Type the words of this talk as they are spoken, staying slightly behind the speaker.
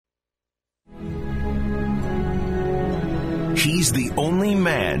He's the only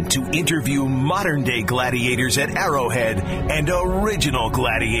man to interview modern-day gladiators at Arrowhead and original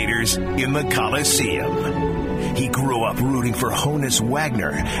gladiators in the Coliseum. He grew up rooting for Honus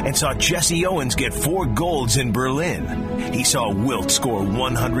Wagner and saw Jesse Owens get 4 golds in Berlin. He saw Wilt score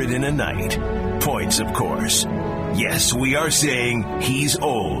 100 in a night. Points, of course. Yes, we are saying he's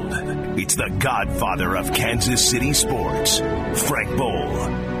old. It's the godfather of Kansas City sports, Frank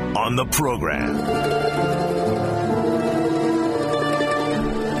Boal, on the program.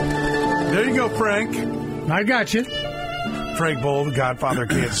 There you go, Frank. I got you. Frank Boal, the godfather of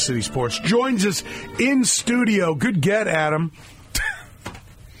Kansas City sports, joins us in studio. Good get, Adam.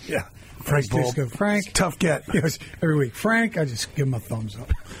 Yeah, Frank Boal. Frank. Tough get. Yes, every week. Frank, I just give him a thumbs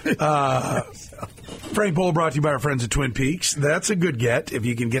up. Frank Boal brought to you by our friends at Twin Peaks. That's a good get if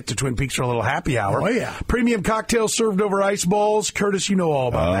you can get to Twin Peaks for a little happy hour. Oh, yeah. Premium cocktails served over ice balls. Curtis, you know all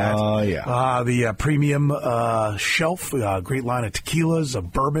about that. Oh, yeah. The premium shelf, great line of tequilas,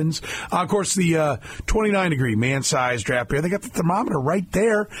 of bourbons. Of course, the 29-degree man-sized draft beer. They got the thermometer right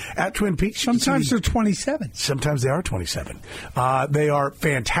there at Twin Peaks. Sometimes they're 27. Sometimes they are 27. They are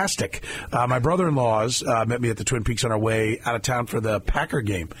fantastic. My brother-in-laws met me at the Twin Peaks on our way out of town for the Packer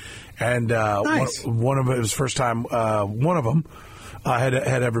game. And nice. one of it was the first time one of them had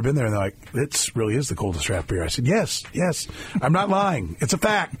ever been there, and they're like, "It really is the coldest draft beer." I said, "Yes, I'm not lying. It's a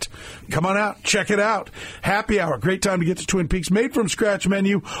fact. Come on out, check it out. Happy hour, great time to get to Twin Peaks. Made from scratch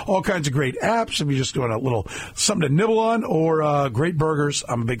menu, all kinds of great apps. If you just want a little something to nibble on, or great burgers.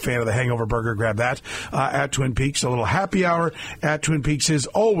 I'm a big fan of the Hangover Burger. Grab that at Twin Peaks. A little happy hour at Twin Peaks is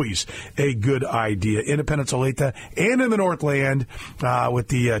always a good idea. Independence, Olathe, and in the Northland, with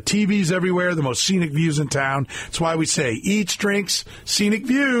the TVs everywhere, the most scenic views in town. That's why we say eats, drinks, scenic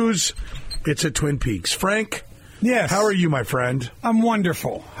views. It's at Twin Peaks. Frank? Yes. How are you, my friend? I'm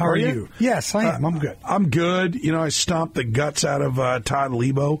wonderful. How are you? Yes, I am. I'm good. I'm good. You know, I stomped the guts out of Todd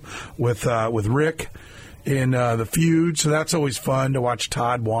Lebo with Rick in the feud, so that's always fun to watch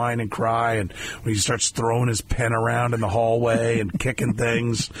Todd whine and cry, and when he starts throwing his pen around in the hallway and kicking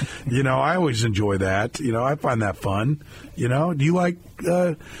things. You know, I always enjoy that. You know, I find that fun. You know, do you like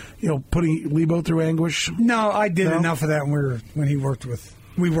putting Lebo through anguish? No, I did enough of that when he worked with.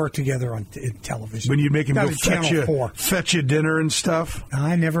 We worked together on television. When you'd make him go Channel 4. fetch you dinner and stuff?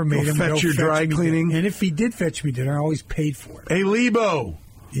 I never made him fetch your dry cleaning. And if he did fetch me dinner, I always paid for it. Hey, Lebo,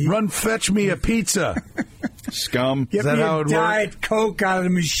 run fetch me a pizza. Scum. Get me a Diet Coke out of the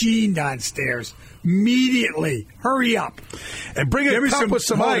machine downstairs. Immediately. Hurry up. And bring a cup with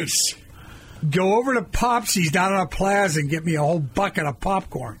some ice. Go over to Popsy's down on a plaza and get me a whole bucket of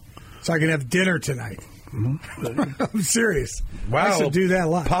popcorn so I can have dinner tonight. Mm-hmm. I'm serious. Wow. I used to do that a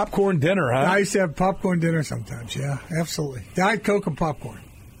lot. Popcorn dinner, huh? I used to have popcorn dinner sometimes, yeah, absolutely. Diet Coke and popcorn.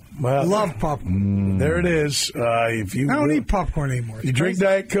 Well, love popcorn. There it is. If you I don't eat popcorn anymore. You drink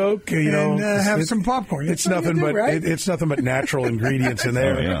Diet Coke, have some popcorn. It's nothing but it's nothing but natural ingredients in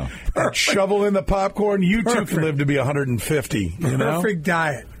there. Oh, yeah. And shovel in the popcorn. You too can live to be 150. You know? Perfect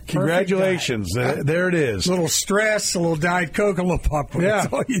diet. Congratulations. There it is. A little stress, a little Diet Coke, a little popcorn. Yeah.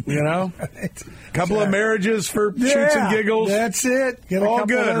 That's all you need. You know? Right. Couple of marriages for shoots and giggles. That's it. Get all a couple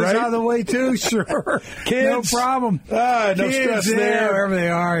good, of those right? out of the way, too. Sure. Kids. No problem. No Kids, stress there. Wherever they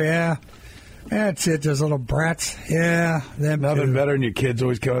are, yeah. That's it. Those little brats. Yeah. Nothing better than your kids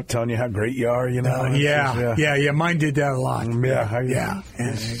always come up telling you how great you are, you know? Yeah. Mine did that a lot. Yeah.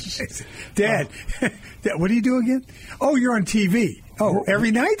 Dad, what do you do again? Oh, you're on TV. Oh, every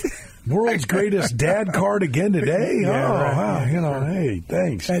night? World's greatest dad card again today? Wow. Hey,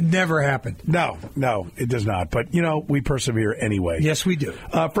 thanks. That never happened. No, it does not. But, we persevere anyway. Yes, we do.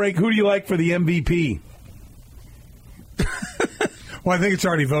 Frank, who do you like for the MVP? Well, I think it's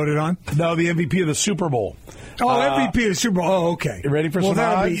already voted on. No, the MVP of the Super Bowl. Oh, MVP of the Super Bowl. Oh, okay. You ready for some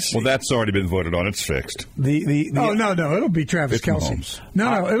odds? Well, that's already been voted on. It's fixed. No. It'll be Travis Kelce.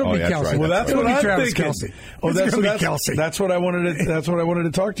 No, it'll be Kelce. Right. Well, that's what I'm Travis thinking. Kelce. Oh, that's going to be Kelce. That's what I wanted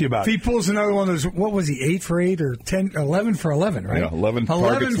to talk to you about. If he pulls another one of those, what was he, 8 for 8 or 11 for 11, right? Yeah, 11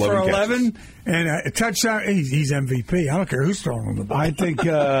 targets, 11 for 11 and a touchdown. He's MVP. I don't care who's throwing him the ball. I think,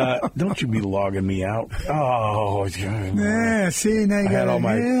 don't you be logging me out. Oh, yeah, see, now you I had all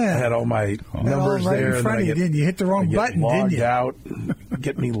my numbers right there. In front of you, didn't you? Hit the wrong button, didn't you? Out,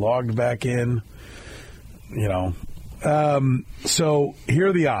 get me logged back in. So here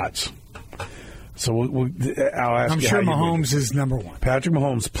are the odds. So I'll ask I'm you sure how Mahomes is number one. Patrick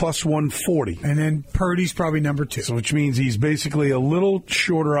Mahomes plus 140. And then Purdy's probably number 2. So which means he's basically a little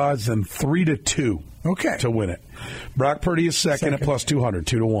shorter odds than 3-2. Okay. To win it. Brock Purdy is second at plus 200,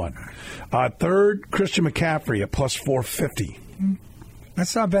 2-1. Third, Christian McCaffrey at plus 450.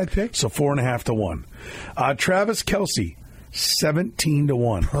 That's not a bad pick. So 4.5 to 1. Travis Kelce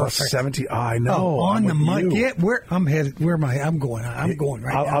 17-1. Plus 17. I know. Oh, on the money. You. Yeah, I'm headed. Where am I? I'm going right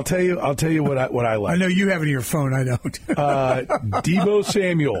now. I'll tell you what I like. I know you have it in your phone. I don't. Debo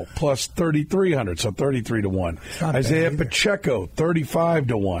Samuel plus 3,300, so 33-1. Isaiah Pacheco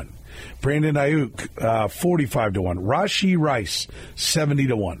 35-1. Brandon Ayuk 45-1. Rashee Rice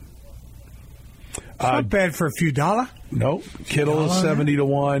 70-1. Not bad for a few dollars. Nope. Kittle is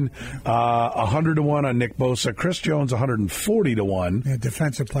 70-1. 100-1 on Nick Bosa. Chris Jones 140-1. Yeah,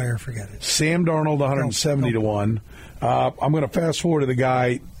 defensive player, forget it. Sam Darnold 170-1. I'm going to fast forward to the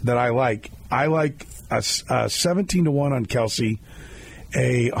guy that I like. I like a 17-1 on Kelsey,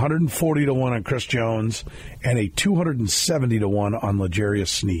 a 140-1 on Chris Jones, and a 270-1 on L'Jarius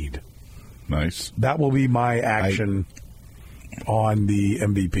Sneed. Nice. That will be my action on the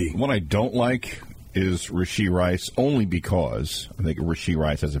MVP. One I don't like is Rashee Rice, only because I think Rashee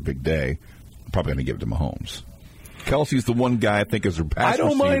Rice has a big day. I'm probably going to give it to Mahomes. Kelsey's the one guy I think is a pass receiver. I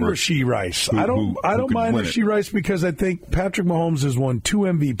don't mind Rashee Rice. I don't mind Rashee Rice because I think Patrick Mahomes has won 2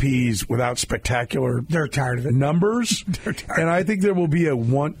 MVPs without spectacular They're tired of it. numbers. And I think there will be a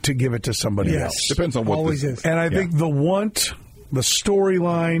want to give it to somebody else. Depends on what always is. And I think the want, the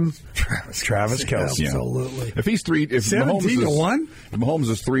storyline, Travis Kelce. Absolutely. If he's 17-1? If Mahomes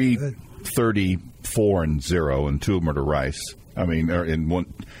is 334 and 0, and 2 of them are to Rice. I mean, in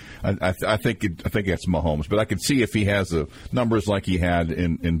one. I think that's Mahomes, but I could see if he has the numbers like he had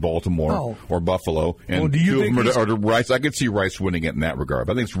in Baltimore or Buffalo, and 2 of them are to Rice. I could see Rice winning it in that regard.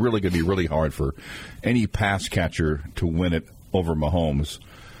 But I think it's really going to be really hard for any pass catcher to win it over Mahomes,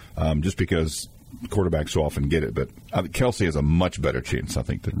 just because quarterbacks so often get it. But Kelsey has a much better chance, I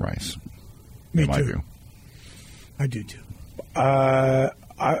think, than Rice. Me in my too. view. I do too.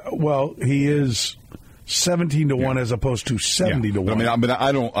 Well, he is 17-1 as opposed to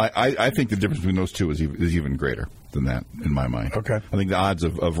 70-1. I think the difference between those two is even greater than that in my mind. Okay. I think the odds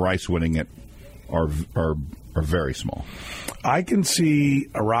of Rice winning it are very small. I can see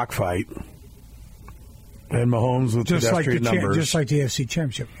a rock fight and Mahomes with pedestrian numbers. Just like the AFC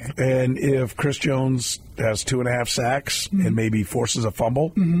Championship. And if Chris Jones has 2.5 sacks and maybe forces a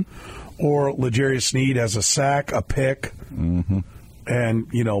fumble, or L'Jarius Sneed has a sack, a pick, and,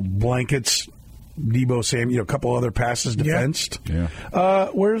 blankets Debo Samuel, a couple other passes defensed. Yeah.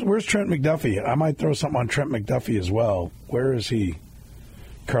 Where's Trent McDuffie? I might throw something on Trent McDuffie as well. Where is he?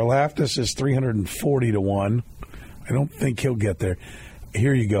 Karlaftis is 340-1. I don't think he'll get there.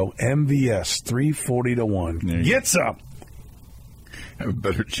 Here you go. MVS 340-1. Get some. I have a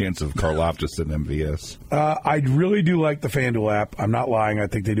better chance of Karlaftis than MVS. I really do like the FanDuel app. I'm not lying. I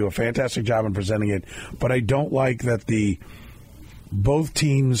think they do a fantastic job in presenting it, but I don't like that both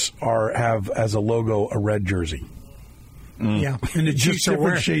teams have as a logo a red jersey. Yeah, and the just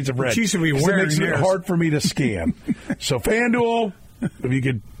different shades of red. The Chiefs will be wearing wearing it makes it hard for me to scan. So FanDuel, if you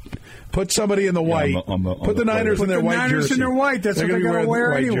could put somebody in the white, put the Niners in their white jersey. Niners in their white. That's what they're going to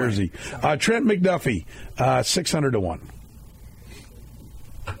wear anyway. Jersey. Trent McDuffie, 600-1.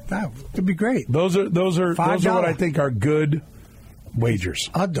 That would be great. Those are what I think are good wagers.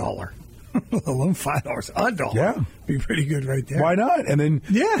 $1. Alone $5. $1. Yeah. Be pretty good right there. Why not? And then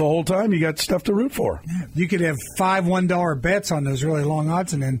the whole time you got stuff to root for. Yeah. You could have 5 $1 bets on those really long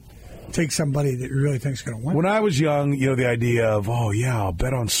odds and then take somebody that you really think is going to win. When I was young, the idea of, I'll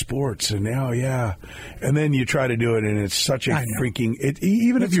bet on sports, and and then you try to do it, and it's such a freaking.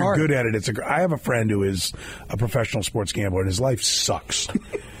 Even if you're hard. good at it, I have a friend who is a professional sports gambler, and his life sucks.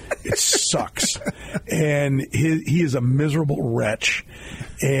 It sucks, and he is a miserable wretch.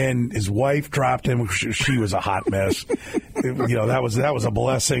 And his wife dropped him. She was a hot mess. That was a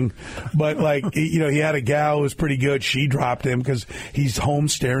blessing. But he had a gal who was pretty good. She dropped him because he's home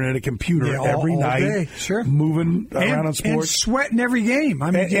staring at a computer every night, day. Sure, moving around on sports, and sweating every game. I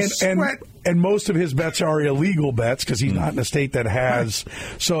mean, sweat. And most of his bets are illegal bets because he's not in a state that has.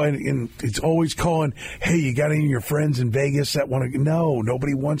 So, and it's always calling, hey, you got any of your friends in Vegas that want to? No,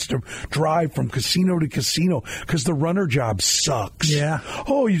 nobody wants to drive from casino to casino because the runner job sucks. Yeah.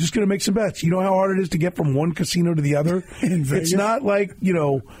 Oh, you're just going to make some bets. You know how hard it is to get from one casino to the other? It's not like,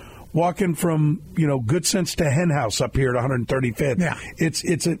 walking from, Good Sense to Hen House up here at 135th. Yeah.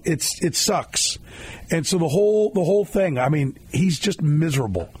 It sucks. And so the whole thing, I mean, he's just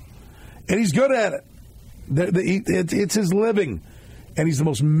miserable. And he's good at it. It's his living. And he's the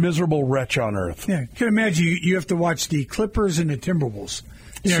most miserable wretch on earth. Yeah, you can imagine you have to watch the Clippers and the Timberwolves.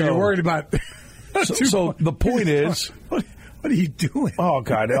 You're worried about. So the point is, what are you doing? Oh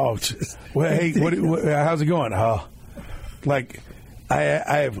God! Oh, well, hey, how's it going? I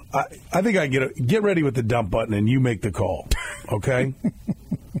think I get ready with the dump button, and you make the call. Okay.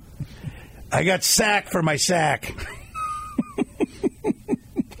 I got sack for my sack.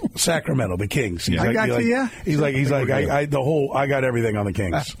 Sacramento, the Kings. He's I got you, yeah. He's like, I got everything on the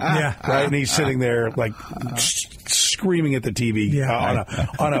Kings. Yeah. Right? And he's sitting there, like, screaming at the TV. Yeah.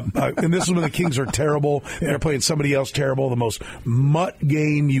 And this is when the Kings are terrible. They're playing somebody else terrible, the most mutt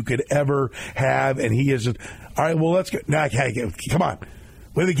game you could ever have. And he is, all right, well, let's go. Now, come on.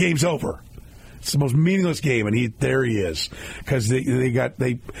 Well, the game's over. It's the most meaningless game, and there he is, because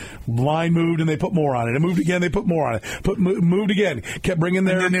they line moved and they put more on it. It moved again, they put more on it. Moved again, kept bringing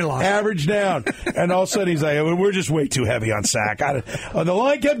their average down, and all of a sudden he's like, "We're just way too heavy on sack." The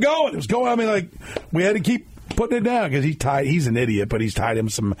line kept going. It was going. I mean, like, we had to keep putting it down because he's an idiot, but he's tied him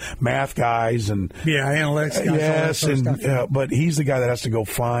some math guys and analytics guys. Yes, and but he's the guy that has to go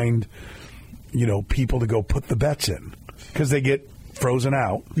find people to go put the bets in because they get frozen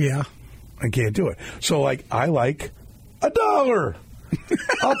out. Yeah. I can't do it. So, I like $1.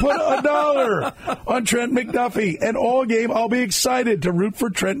 I'll put $1 on Trent McDuffie. And all game, I'll be excited to root for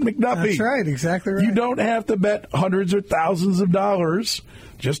Trent McDuffie. That's right. Exactly right. You don't have to bet hundreds or thousands of dollars.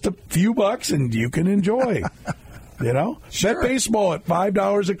 Just a few bucks, and you can enjoy. Sure. Bet baseball at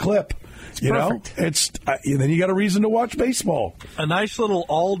 $5 a clip. It's then you got a reason to watch baseball. A nice little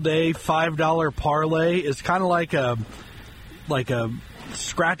all-day $5 parlay is kind of like a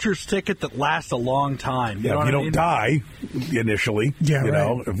scratcher's ticket that lasts a long time. You know if you don't die initially. Yeah,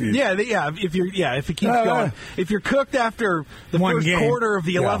 if it keeps going. If you're cooked after the first quarter of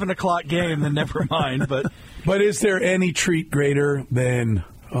the 11 o'clock game, then never mind. But is there any treat greater than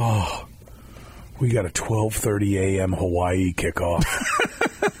we got a 12:30 a.m. Hawaii kickoff?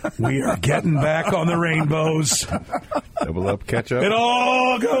 We are getting back on the rainbows. Double up, catch up. It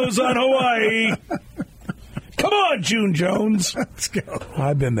all goes on Hawaii. Come on, June Jones. Let's go.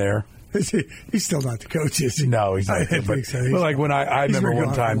 I've been there. He's still not the coach, is he? No, he's not. But like when I remember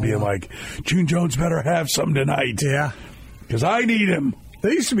one time being like, June Jones better have something tonight. Yeah. Because I need him.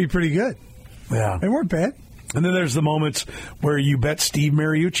 They used to be pretty good. Yeah. They weren't bad. And then there's the moments where you bet Steve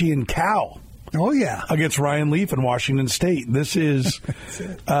Mariucci and Cal. Oh, yeah. Against Ryan Leaf in Washington State. This is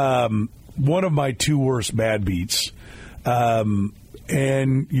one of my two worst bad beats.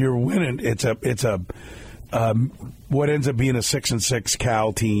 And you're winning. It's a what ends up being a 6-6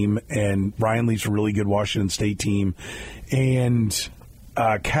 Cal team, and Ryan Leaf's a really good Washington State team, and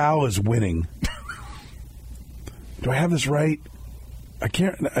Cal is winning. Do I have this right? I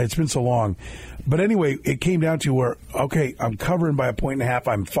can't. It's been so long, but anyway, it came down to where I'm covering by 1.5.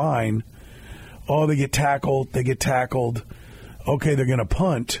 I'm fine. Oh, they get tackled. Okay, they're going to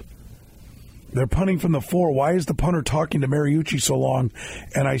punt. They're punting from the 4. Why is the punter talking to Mariucci so long?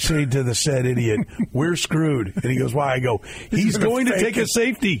 And I say to the said idiot, we're screwed. And he goes, why? I go, he's going to take a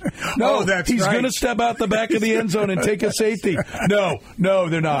safety. No, he's going to step out the back of the end zone and take a safety. No,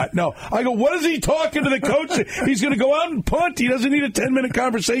 they're not. No. I go, what is he talking to the coach? He's going to go out and punt. He doesn't need a 10-minute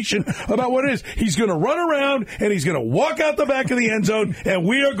conversation about what it is. He's going to run around, and he's going to walk out the back of the end zone, and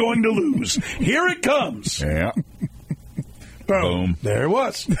we are going to lose. Here it comes. Yeah. Boom. There it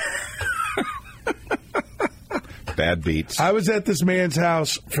was. Bad beats. I was at this man's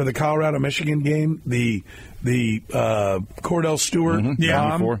house for the Colorado-Michigan game, the Cordell Stewart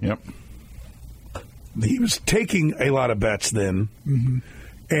bomb. Yep. He was taking a lot of bets then,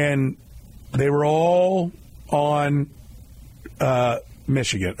 and they were all on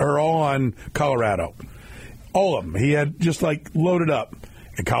Michigan, or all on Colorado. All of them. He had just loaded up,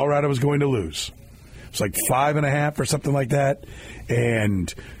 and Colorado was going to lose. It's 5.5 or something like that,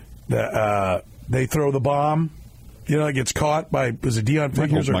 and they throw the bomb. It gets caught by, was it Deion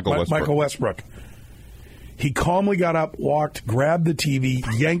Figures or Michael Westbrook? He calmly got up, walked, grabbed the TV,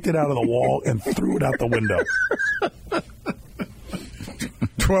 yanked it out of the wall, and threw it out the window.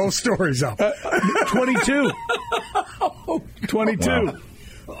 12 stories up. 22. 22.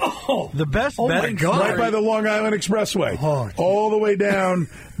 Wow. The best betting story. Right by the Long Island Expressway. All the way down.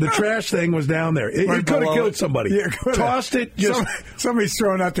 The trash thing was down there. It could have killed somebody. Yeah, tossed it. Somebody's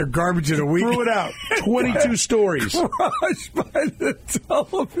throwing out their garbage in a week. Threw it out. 22 stories. Crushed by the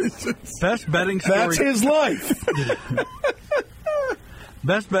television. Best betting story. That's his life.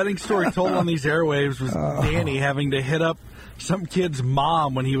 Best betting story told on these airwaves was Danny having to hit up some kid's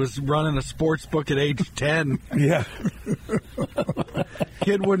mom when he was running a sports book at age 10. Yeah.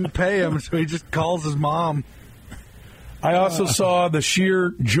 Kid wouldn't pay him, so he just calls his mom. I also saw the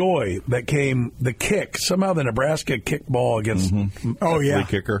sheer joy that came, the kick. Somehow the Nebraska kickball against the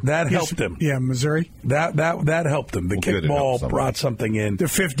kicker. That helped him. Yeah, Missouri. That helped him. The kickball brought something in.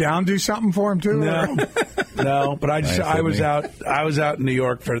 Did fifth down do something for him too? No, but I was out in New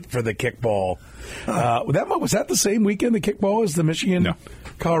York for the kickball. Was that the same weekend, the kickball, as the Michigan, No.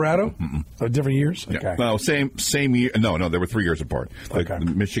 Colorado? Different years? Yeah. Okay. No, same year. No, they were 3 years apart. Okay.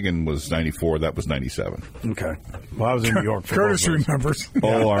 Michigan was 94. That was 97. Okay. Well, I was in New York for Curtis both those. remembers.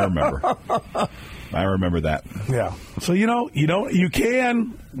 Oh, I remember. I remember that. Yeah. So, you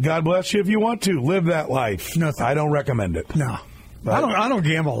can, God bless you if you want to, live that life. No, thanks. I don't recommend it. No. But I don't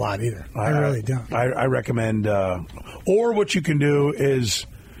gamble a lot either. I really don't. I recommend, or what you can do is,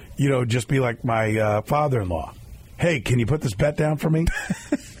 just be like my father-in-law. Hey, can you put this bet down for me?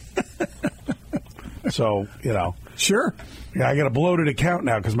 So, Sure. I got a bloated account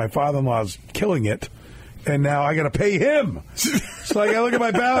now because my father-in-law's killing it, and now I got to pay him. So I look at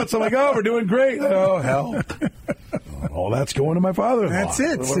my balance. I'm like, oh, we're doing great. Oh, hell. All that's going to my father-in-law. That's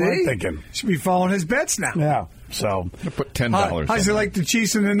it. What am I thinking? Should be following his bets now. Yeah. So Put $10. How's it like the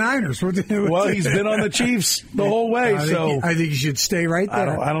Chiefs and the Niners? well, he's been on the Chiefs the whole way. I think he should stay right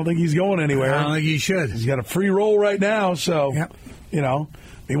there. I don't think he's going anywhere. I don't think he should. He's got a free roll right now, so Yep.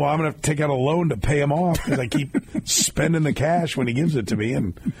 Meanwhile, I'm going to take out a loan to pay him off because I keep spending the cash when he gives it to me,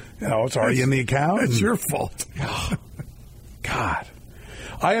 and it's already in the account. It's your fault. God,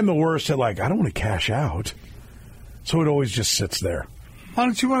 I am the worst at I don't want to cash out, so it always just sits there. Why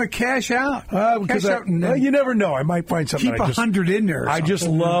don't you want to cash out? Because you never know. I might find something. Keep 100 in there. I just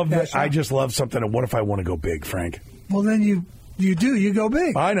love that. I just love something. And what if I want to go big, Frank? Well, then you go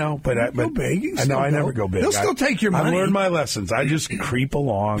big. I know, but go big. You I know I never go big. They'll still take your money. I've learned my lessons. I just creep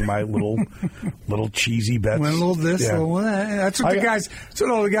along my little cheesy bets. Went a little this, Yeah. a little that. That's what That's what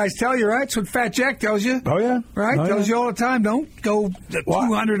all the guys tell you, right? That's what Fat Jack tells you. Oh yeah, right. Tells you all the time. Don't go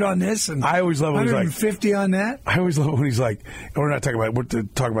 200 on this and I always love when he's 150 on that. I always love when he's like, we're not talking about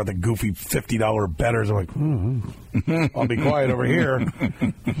talking about the goofy $50 bettors. I'm like, I'll be quiet over here.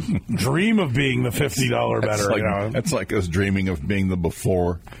 Dream of being the $50 better. That's like us dreaming of being the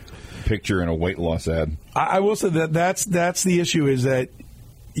before picture in a weight loss ad. I will say that's the issue is that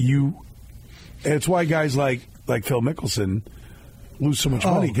it's why guys like Phil Mickelson lose so much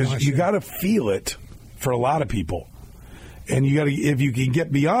money because you got to feel it for a lot of people. And if you can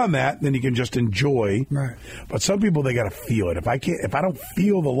get beyond that, then you can just enjoy. Right. But some people, they got to feel it. If I don't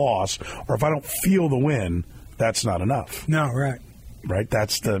feel the loss or if I don't feel the win, that's not enough. No, right. Right.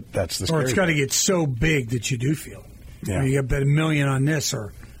 That's the Or it's got to get so big that you do feel it. Yeah. You bet $1 million on this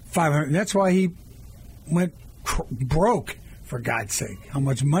or 500. That's why he went broke. For God's sake, how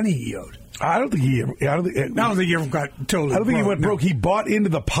much money he owed? I don't think he ever got totally. I don't think he went no. broke. He bought into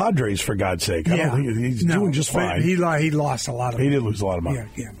the Padres for God's sake. I don't think he's doing just fine. He lost a lot of money. He did lose a lot of money.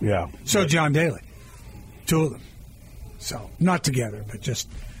 Yeah. So John Daly, two of them. So not together, but just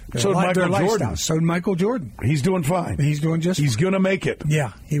so Michael Jordan. So Michael Jordan. He's doing fine. He's doing just. He's going to make it.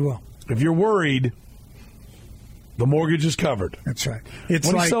 Yeah, he will. If you're worried, the mortgage is covered. That's right. What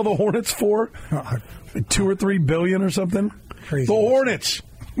do you sell the Hornets for? $2 or $3 billion or something. Crazy. The Hornets.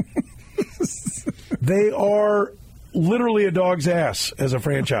 They are literally a dog's ass as a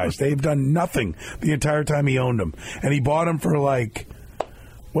franchise. They've done nothing the entire time he owned them, and he bought them for what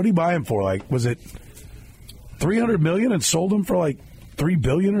did he buy them for? Was it $300 million and sold them for $3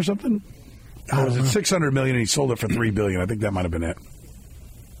 billion or something? Or was it $600 million and he sold it for $3 billion? I think that might have been it.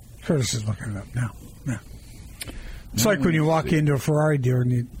 Curtis is looking it up now. Yeah. It's like when you walk into a Ferrari dealer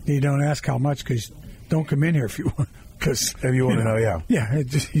and you don't ask how much because don't come in here if you want. Because if you want to know, yeah,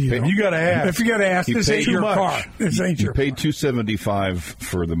 you got to ask. If you got to ask, this ain't your car. This ain't your car. Paid $275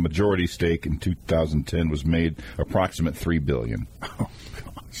 for the majority stake in 2010. Was made approximate $3 billion. Oh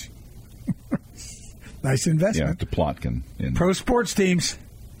gosh, nice investment. Yeah, to Plotkin. Pro sports teams.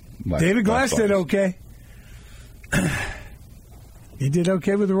 David Glass did okay. He did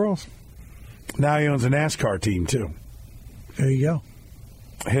okay with the Royals. Now he owns a NASCAR team too. There you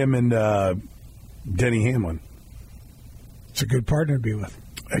go. Him and Denny Hamlin. It's a good partner to be with.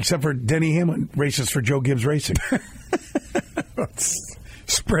 Except for Denny Hamlin races for Joe Gibbs Racing.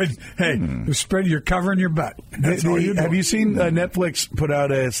 Spread. Hey, spread. You're covering your butt. That's all you're doing. Have you seen Netflix put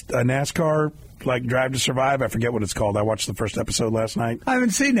out a NASCAR Drive to Survive? I forget what it's called. I watched the first episode last night. I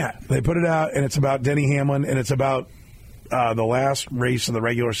haven't seen that. They put it out, and it's about Denny Hamlin, and it's about the last race of the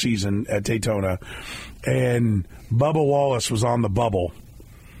regular season at Daytona, and Bubba Wallace was on the bubble,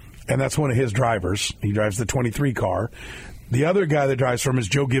 and that's one of his drivers. He drives the 23 car. The other guy that drives for him is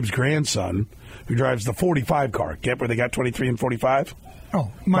Joe Gibbs' grandson, who drives the 45 car. Get where they got 23 and 45? Oh,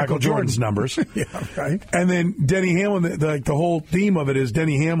 Michael Jordan's numbers. Yeah, right. And then Denny Hamlin, the whole theme of it is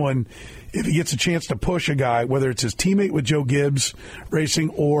Denny Hamlin, if he gets a chance to push a guy, whether it's his teammate with Joe Gibbs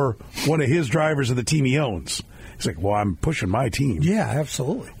Racing or one of his drivers of the team he owns, He's like, well, I'm pushing my team. Yeah,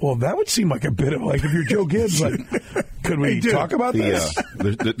 absolutely. Well, that would seem like a bit of like if you're Joe Gibbs, like, could we talk about this?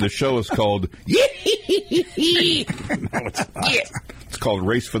 The show is called No, it's not. It's called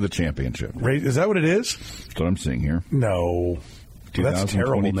Race for the Championship. Is that what it is? That's what I'm seeing here. No. That's a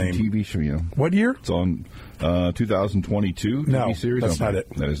terrible name. TV show, yeah. What year? It's on 2022 TV series. That's not it.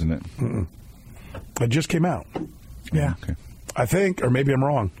 That isn't it. Mm-mm. It just came out. Yeah. Okay. I think, or maybe I'm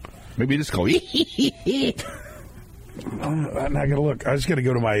wrong. Maybe it is called. I'm not going to look. I just got to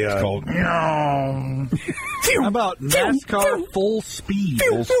go to my. It's called. How about NASCAR Full Speed?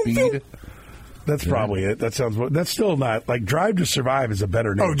 Full Speed. That's probably it. That sounds. That's still not like Drive to Survive is a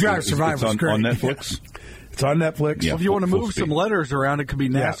better name. Oh, Drive to Survive was great on Netflix. It's on Netflix. Yeah. Well, if you want to Full move Speed. some letters around, it could be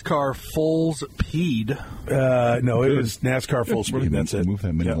NASCAR Full Speed. No, it was NASCAR Full Really Speed. That's it. move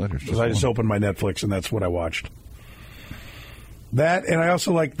that many letters. Because I just opened my Netflix and that's what I watched. That, and I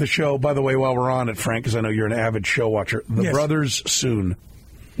also like the show, by the way, while we're on it, Frank, because I know you're an avid show watcher, The Brothers Soon.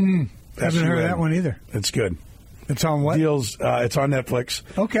 Haven't heard of that one either. It's good. It's on what? It's on Netflix.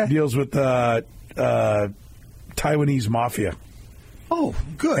 Okay. Deals with Taiwanese mafia. Oh,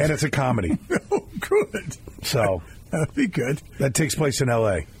 good. And it's a comedy. Oh, good. So that'd be good. That takes place in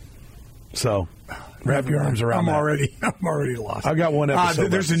L.A. So wrap your arms around I'm that. already lost. I've got one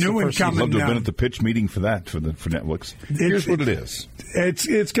episode. There's a new one coming. I'd love to have been at the pitch meeting for that for Netflix. Here's what it is.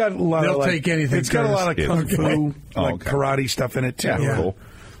 It's got a lot They'll of take anything. It's got a lot of kung fu, karate stuff in it too. Yeah. Cool.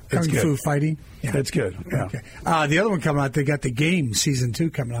 Kung fu fighting. Yeah. It's good. Yeah. Okay. The other one coming out, they got the Game season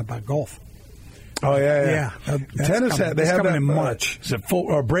 2 coming out about golf. Oh yeah. Tennis. They have that in March. Is it full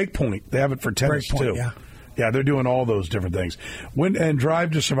or break point? They have it for tennis too. Yeah. Yeah, they're doing all those different things. And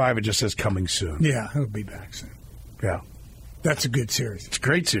Drive to Survive, it just says coming soon. Yeah, he'll be back soon. Yeah. That's a good series. It's a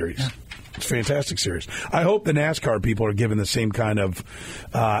great series. Yeah. It's a fantastic series. I hope the NASCAR people are given the same kind of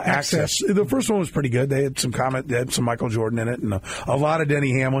access. The first one was pretty good. They had some They had some Michael Jordan in it, and a lot of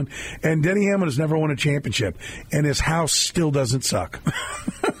Denny Hamlin. And Denny Hamlin has never won a championship, and his house still doesn't suck.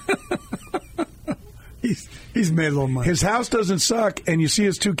 He's made a little money. His house doesn't suck, and you see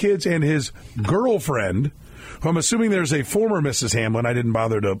his 2 kids and his girlfriend, who I'm assuming there's a former Mrs. Hamlin. I didn't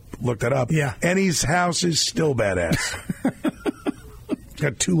bother to look that up. Yeah. And his house is still badass.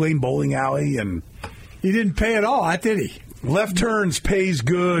 Got 2-lane bowling alley, and he didn't pay at all, did he? Left Turns pays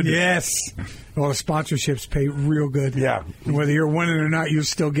good. Yes. Well, the sponsorships pay real good. Yeah. Whether you're winning or not, you're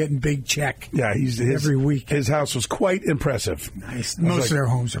still getting big check. Yeah, every week. His house was quite impressive. Nice. Most of their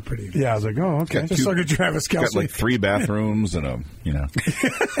homes are pretty good. Yeah, I was like, oh, okay. Just look at Travis Kelce. Got like 3 bathrooms and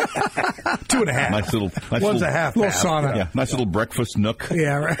 2.5. Nice One's a half. Little sauna. Yeah, nice little breakfast nook.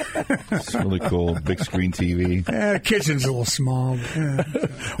 Yeah, right. It's really cool. Big screen TV. The kitchen's a little small. Yeah.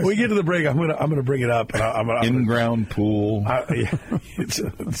 When we get to the break, I'm gonna bring it up. And In-ground pool.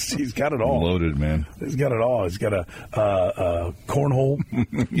 He's got it all. Loaded, man. He's got it all. He's got a cornhole.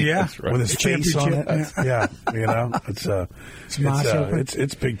 Yeah, right. With his face on it. Yeah,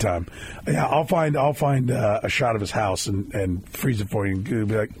 it's big time. Yeah, I'll find a shot of his house and freeze it for you and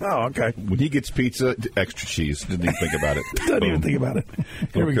be like, oh, okay. When he gets pizza, extra cheese. Didn't even think about it. Doesn't even think about it.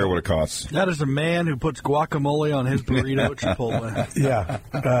 Don't care what it costs. That is a man who puts guacamole on his burrito at Chipotle.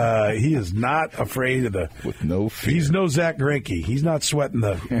 Yeah, he is not afraid of with no fear. He's no Zach Greinke. He's not sweating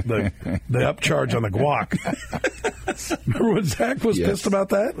the upcharge on the guac. Remember when Zach was pissed about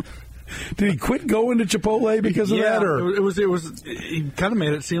that? Did he quit going to Chipotle because of that? Or it was. He kind of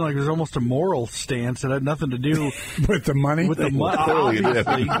made it seem like it was almost a moral stance. It had nothing to do with the money. With the money,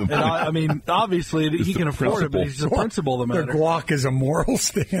 obviously. Obviously he can afford it, but he's the principle of the matter. The guac is a moral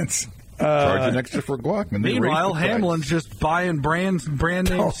stance. Charging extra for guac. Meanwhile, Hamlin's just buying brand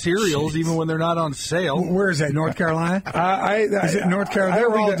name cereals even when they're not on sale. Where is that? North Carolina? Is it North Carolina?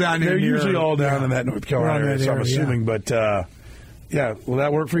 They're all down here. They're usually all down in that North Carolina area, so I'm assuming. But yeah, will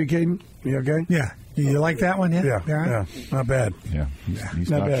that work for you, Caden? You okay? Yeah. You like that one? Yeah. Yeah. Not bad. Yeah.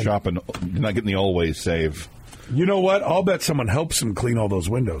 He's not shopping. You're not getting the always save. You know what? I'll bet someone helps him clean all those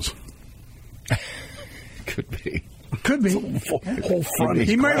windows. Could be. Could be. Whole front.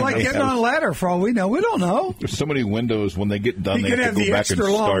 He might like getting on a ladder for all we know. We don't know. There's so many windows. When they get done, he they could have to have go the back and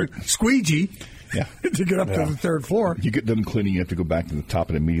extra long start. squeegee. Yeah. To get up to the 3rd floor. You get done cleaning, you have to go back to the top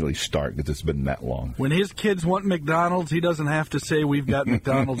and immediately start because it's been that long. When his kids want McDonald's, he doesn't have to say we've got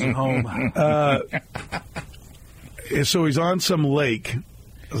McDonald's at home. So he's on some lake.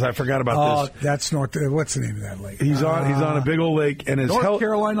 I forgot about this. That's North. What's the name of that lake? He's on a big old lake, and his North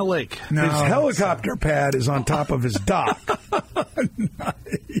Carolina Lake. His helicopter pad is on top of his dock.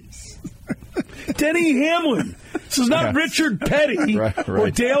 Nice. Denny Hamlin This is not Richard Petty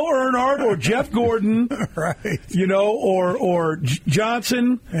or Dale Earnhardt or Jeff Gordon, or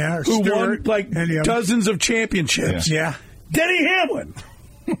Johnson, who won dozens of championships. Yeah. Denny Hamlin.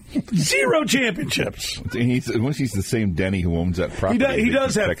 0 championships. He's the same Denny who owns that property. He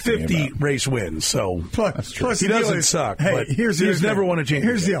does have 50 race wins, so plus he doesn't suck. Hey, but he's never won a championship.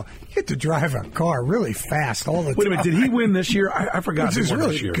 Here's the deal: you get to drive a car really fast all the time. Wait a minute, did he win this year? I forgot. Which is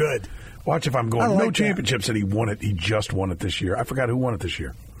really good. Watch if I'm going. No championships, and he won it. He just won it this year. I forgot who won it this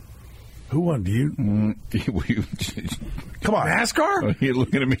year. Who won? Do you? Come on, NASCAR. You're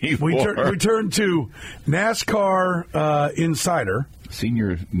looking at me. We turn to NASCAR Insider.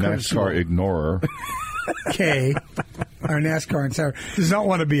 Senior NASCAR ignorer. K, our NASCAR insider, does not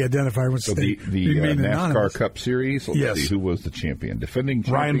want to be identified. So the NASCAR Cup Series. Let's see who was the champion. Defending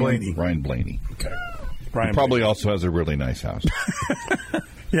champion Ryan Blaney. Okay. He probably also has a really nice house.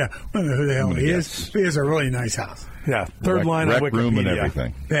 Yeah, I don't know who the hell he is. He has a really nice house. Yeah, third line of Wikipedia. Room and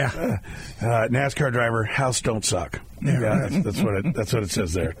everything. Yeah, NASCAR driver, house don't suck. Yeah, that's what it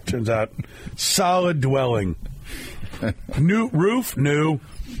says there. Turns out, solid dwelling. New roof, new.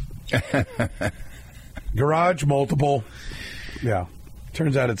 Garage, multiple. Yeah.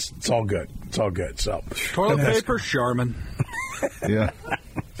 Turns out it's all good. It's all good. So toilet paper, Charmin. Yeah.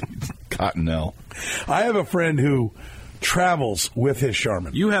 Cottonelle. I have a friend who travels with his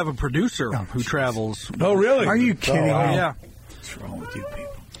Charmin. You have a producer who travels. Oh, really? Are you kidding? Yeah. What's wrong with you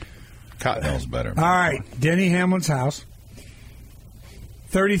people? Cottonelle's better. All right, Denny Hamlin's house,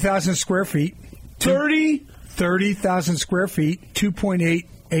 30,000 square feet. 30,000 square feet, 2.8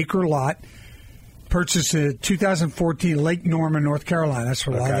 acre lot. Purchased in 2014, Lake Norman, North Carolina. That's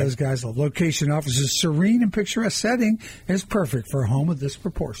where a lot of those guys live. Location offers a serene and picturesque setting and is perfect for a home of this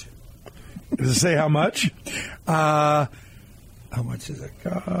proportion. Does it say how much? How much is it?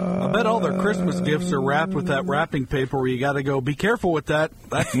 I bet all their Christmas gifts are wrapped with that wrapping paper where you got to go, be careful with that.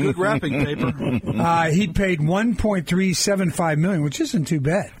 That's good wrapping paper. He paid $1.375 million, which isn't too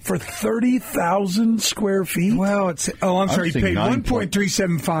bad. For 30,000 square feet? Well, I'm sorry. He paid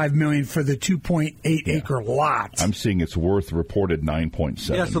 $1.375 million for the 2.8 acre lot. I'm seeing it's worth reported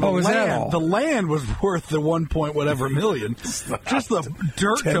 9.7. Yeah, so the land was worth the 1 point whatever million. Just the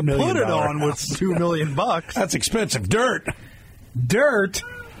dirt to put it on was $2 million. That's expensive dirt. Dirt?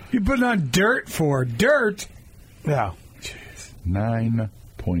 You put on dirt for dirt? Yeah.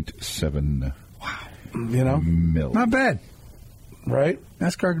 9.7. Wow. Million. Not bad. Right?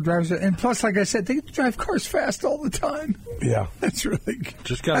 NASCAR drivers, and plus, like I said, they drive cars fast all the time. Yeah. That's really good.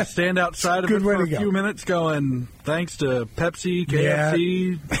 Just got to stand outside of it for a few minutes going, thanks to Pepsi,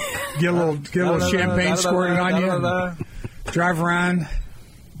 KFC. Get a little champagne squirted on you. Drive around.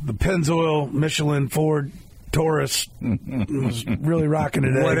 The Pennzoil, Michelin, Ford, Taurus was really rocking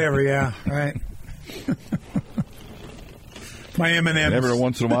today. Whatever, yeah, right. My M&M's. Every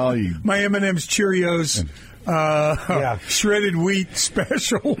once in a while, my M&M's Cheerios shredded wheat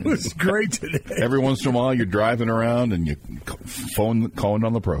special was great today. Every once in a while, you're driving around and you calling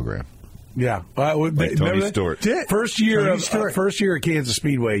on the program. Yeah, like Tony Stewart. First year at Kansas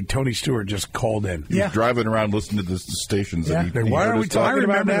Speedway, Tony Stewart just called in. He was driving around listening to the stations. Yeah. And why are we talking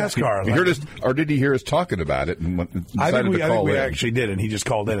about NASCAR? He heard us, or did he hear us talking about it and decided to call in? I think we actually did, and he just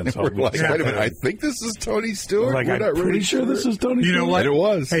called in. And so we're like, wait a minute, I think this is Tony Stewart. I'm pretty sure this is Tony Stewart. You know what? And it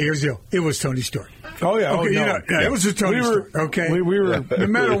was. Hey, here's the deal. It was Tony Stewart. Oh, yeah. Okay, it was a Tony Stewart. Okay. We were, no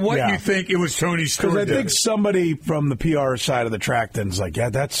matter what you think, it was Tony Stewart. Because I think somebody from the PR side of the track then's like, yeah,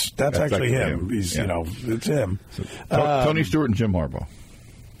 that's actually him. He's, it's him. So, Tony Stewart and Jim Harbaugh.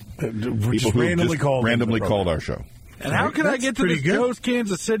 People who randomly called our show. And how can I get to this Joe's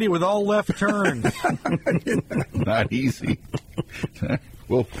Kansas City with all left turns? Not easy.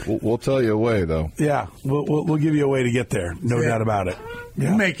 We'll tell you a way, though. Yeah, we'll give you a way to get there. No doubt about it. Yeah.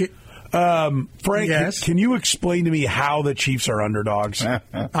 We'll make it. Frank, can you explain to me how the Chiefs are underdogs?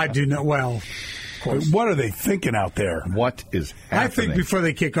 I do not. Well, what are they thinking out there? What is happening? I think before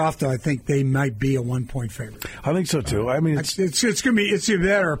they kick off, though, I think they might be a 1-point favorite. I think so too. I mean, it's going to be either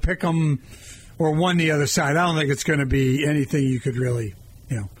that or pick them or one the other side. I don't think it's going to be anything you could really,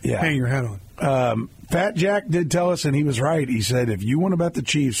 hang your head on. Fat Jack did tell us, and he was right. He said, if you want to bet the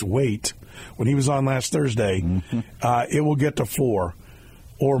Chiefs, wait. When he was on last Thursday, it will get to 4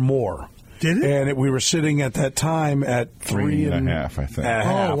 or more. Did it? And we were sitting at that time at 3.5, I think.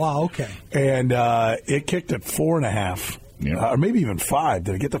 Oh, wow, okay. And it kicked at 4.5. Yeah. Or maybe even 5.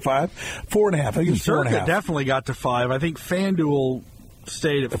 Did it get to 5? 4.5. I think it was 4.5. Definitely got to 5. I think FanDuel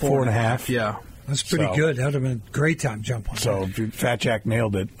stayed at 4.5. Yeah. That's pretty good. That would have been a great time jump on. So Fat Jack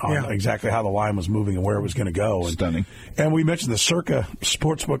nailed it on exactly how the line was moving and where it was going to go. And, stunning. And we mentioned the Circa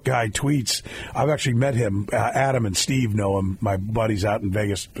Sportsbook guy tweets. I've actually met him. Adam and Steve know him. My buddies out in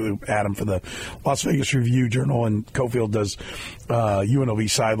Vegas. Adam for the Las Vegas Review-Journal, and Cofield does UNLV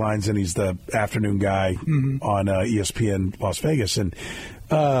sidelines, and he's the afternoon guy on ESPN Las Vegas. And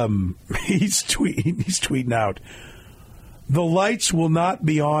he's tweeting out, "The lights will not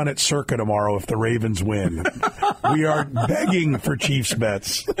be on at Circa tomorrow if the Ravens win. We are begging for Chiefs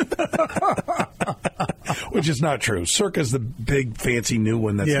bets." Which is not true. Circa's the big, fancy new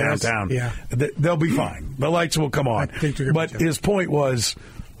one that's downtown. Yeah. They'll be fine. The lights will come on. But his point was,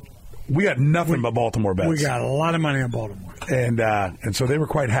 we got nothing but Baltimore bets. We got a lot of money on Baltimore. And so they were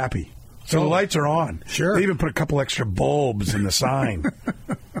quite happy. So the lights are on. Sure. They even put a couple extra bulbs in the sign.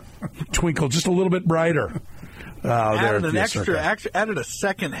 Twinkle just a little bit brighter. Added a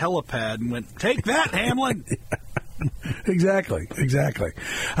second helipad and went, "Take that, Hamlin." Exactly.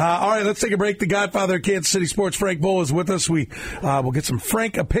 All right, let's take a break. The Godfather of Kansas City Sports, Frank Boal, is with us. We'll get some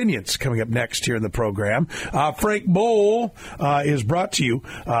Frank opinions coming up next here in the program. Frank Boal is brought to you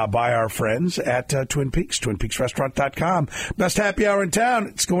by our friends at Twin Peaks, TwinPeaksRestaurant.com. Best happy hour in town.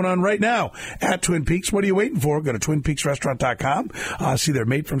 It's going on right now at Twin Peaks. What are you waiting for? Go to TwinPeaksRestaurant.com. See their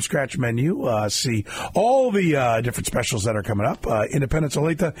made-from-scratch menu. See all the different specials that are coming up. Independence,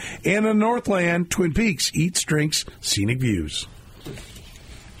 Olathe, and in Northland, Twin Peaks. Eats, drinks, scenic views.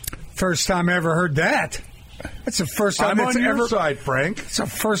 First time I ever heard that. That's the first time I'm on your side, Frank. It's the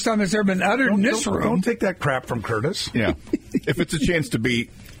first time it's ever been uttered in this room. Don't take that crap from Curtis. Yeah. If it's a chance to be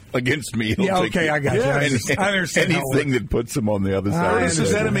against me, he'll take I got you. I understand. Anything that puts him on the other side.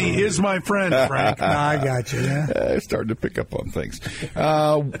 Curtis's enemy is my friend, Frank. I got you. Yeah. Starting to pick up on things.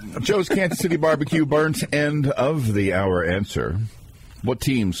 Joe's Kansas City Barbecue Burns end of the hour answer. What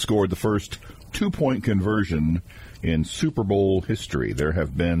team scored the first 2-point conversion in Super Bowl history? There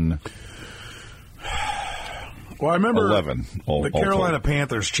have been I remember 11. The Carolina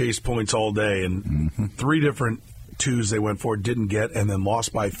Panthers chased points all day, and 3 different twos they went for, didn't get, and then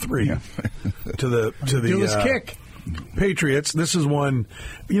lost by 3 to the kick. Patriots. This is one,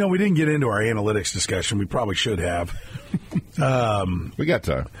 we didn't get into our analytics discussion. We probably should have. We got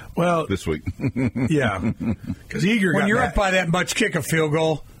time. Well, this week. Yeah. Because Eager when you're up by that much, kick a field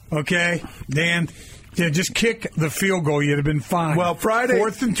goal, okay, Dan? Yeah, just kick the field goal. You'd have been fine. Well, Friday,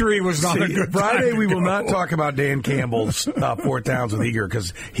 4th and 3 was not a good Friday, time we to will go. not talk about Dan Campbell's 4th downs with Eager,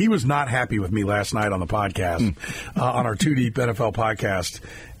 because he was not happy with me last night on the podcast, on our 2 Deep NFL podcast,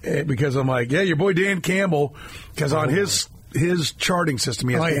 because I'm like, yeah, your boy Dan Campbell, because on his charting system,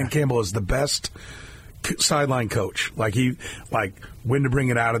 he has Dan Campbell as the best sideline coach. Like when to bring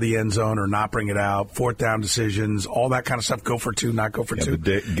it out of the end zone or not bring it out, 4th down decisions, all that kind of stuff. Go for 2, not go for 2.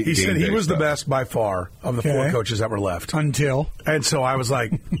 He said he was the best by far of the 4 coaches that were left. And so I was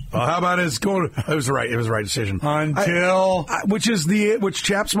like, well, how about his going? It was the right decision. Which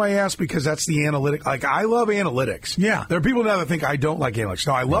chaps my ass, because that's the analytic. Like, I love analytics. Yeah. There are people now that think I don't like analytics.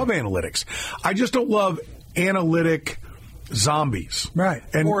 No, I love analytics. I just don't love analytic zombies. Right.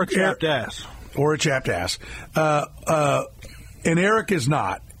 Or a chapped ass. Or a chapped ass. And Eric is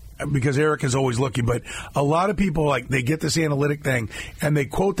not, because Eric is always looking. But a lot of people, they get this analytic thing, and they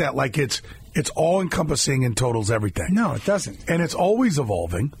quote that like it's all-encompassing and totals everything. No, it doesn't. And it's always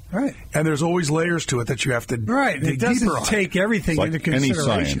evolving. Right. And there's always layers to it that you have to dig It doesn't deeper on. take everything Like into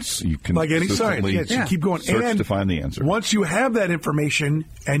consideration. any science, you can like any science, you keep going. Search to find the answer. Once you have that information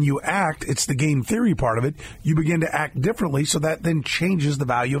and you act, it's the game theory part of it, you begin to act differently, so that then changes the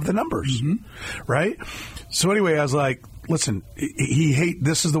value of the numbers. Right? So anyway, I was like, listen,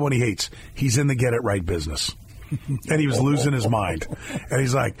 this is the one he hates. He's in the get it right business. And he was losing his mind. And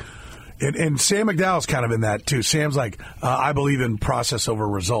he's like, and Sam McDowell's kind of in that too. Sam's like, I believe in process over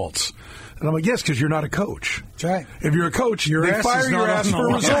results. And I'm like, yes, because you're not a coach. That's right. If you're a coach, they fire your ass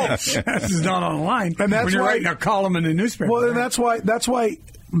for results. This is not on the line. And that's when you're why, writing a column in the newspaper. Well, and that's why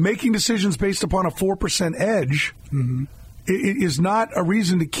making decisions based upon a 4% edge it is not a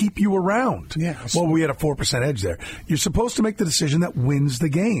reason to keep you around. Yeah. Well, we had a 4% edge there. You're supposed to make the decision that wins the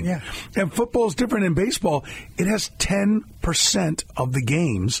game. Yeah. And football is different. In baseball, it has 10% of the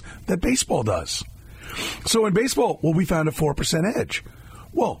games that baseball does. So in baseball, we found a 4% edge.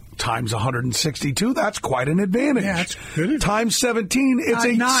 Well, times 162, that's quite an advantage. Yeah, that's good. Times 17,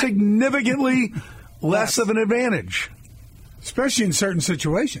 it's significantly less of an advantage. Especially in certain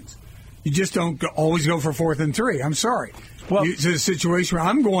situations. You just don't always go for 4th and 3. I'm sorry. Well, it's a situation where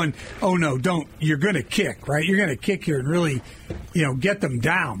I'm going, oh, no, don't. You're going to kick, right? You're going to kick here and really, get them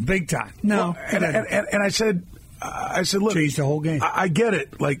down big time. No. Well, and I said, look. Change the whole game. I get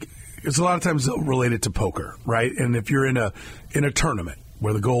it. Like, it's a lot of times related to poker, right? And if you're in a tournament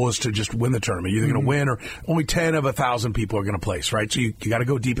where the goal is to just win the tournament, you're either going to win or only 10 of 1,000 people are going to place, right? So you got to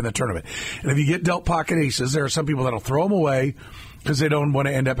go deep in the tournament. And if you get dealt pocket aces, there are some people that'll throw them away because they don't want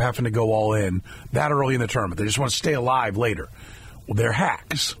to end up having to go all in that early in the tournament. They just want to stay alive later. Well, they're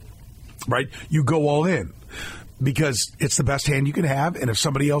hacks, right? You go all in because it's the best hand you can have, and if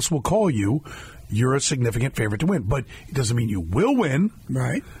somebody else will call you, you're a significant favorite to win. But it doesn't mean you will win.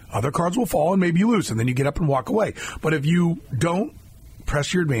 Right. Other cards will fall, and maybe you lose, and then you get up and walk away. But if you don't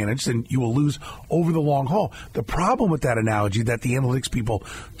press your advantage, then you will lose over the long haul. The problem with that analogy that the analytics people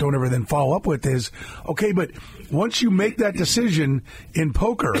don't ever then follow up with is, okay, but once you make that decision in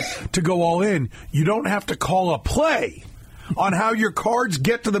poker to go all in, you don't have to call a play on how your cards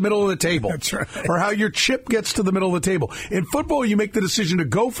get to the middle of the table. That's right. Or how your chip gets to the middle of the table. In football, you make the decision to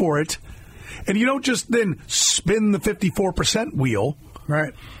go for it, and you don't just then spin the 54% wheel.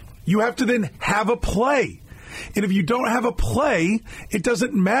 Right. You have to then have a play. And if you don't have a play, it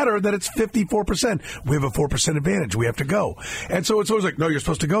doesn't matter that it's 54%. We have a 4% advantage. We have to go. And so it's always like, no, you're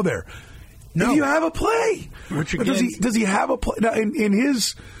supposed to go there. No. If you have a play. Which again, does he have a play? Now,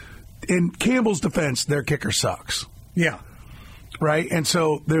 in Campbell's defense, their kicker sucks. Yeah. Right? And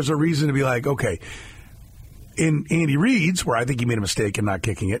so there's a reason to be like, okay, in Andy Reid's, where I think he made a mistake in not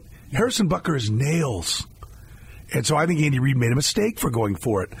kicking it, Harrison Butker is nails. And so I think Andy Reid made a mistake for going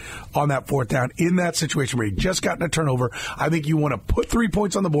for it on that fourth down in that situation where he just gotten a turnover. I think you want to put 3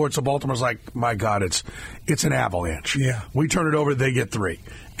 points on the board so Baltimore's like, my God, it's an avalanche. Yeah. We turn it over, they get 3.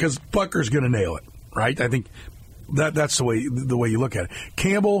 Because Butker's going to nail it, right? I think that's the way you look at it.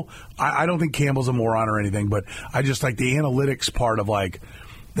 Campbell, I don't think Campbell's a moron or anything, but I just like the analytics part of like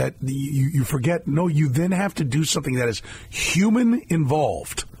that you forget, no, you then have to do something that is human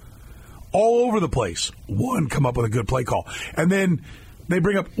involved. All over the place. One, come up with a good play call. And then they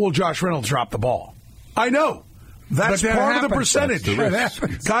bring up, well, Josh Reynolds dropped the ball. I know. That's part of the percentage.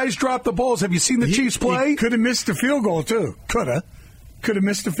 Guys drop the balls. Have you seen the Chiefs play? He could have missed the field goal, too. Could have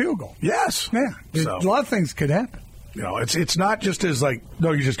missed the field goal. Yes. Yeah. So, a lot of things could happen. You know, it's not just as like,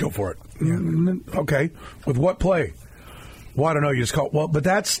 no, you just go for it. Yeah. Okay. With what play? Well, I don't know. You just call. Well, but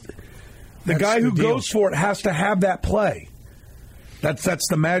that's the guy who goes for it has to have that play. That's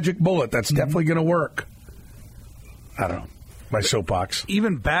the magic bullet. That's definitely going to work. I don't know. My soapbox.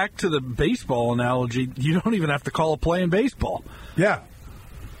 Even back to the baseball analogy, you don't even have to call a play in baseball. Yeah.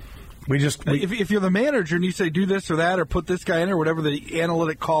 If you're the manager and you say do this or that or put this guy in or whatever the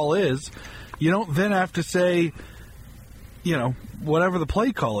analytic call is, you don't then have to say, you know, whatever the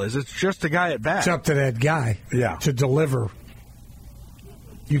play call is. It's just a guy at bat. It's up to that guy to deliver.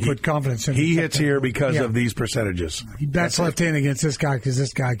 You put confidence in him. He hits here because of these percentages. He bats left-hand against this guy because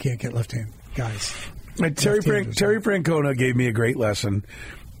this guy can't get left-hand guys. And Terry Francona gave me a great lesson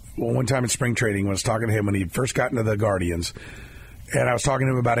one time in spring training when I was talking to him when he first got into the Guardians. And I was talking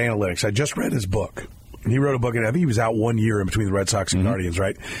to him about analytics. I just read his book. And he wrote a book, and I think he was out 1 year in between the Red Sox and Guardians,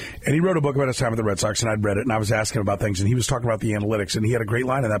 right? And he wrote a book about his time with the Red Sox, and I'd read it, and I was asking him about things, and he was talking about the analytics, and he had a great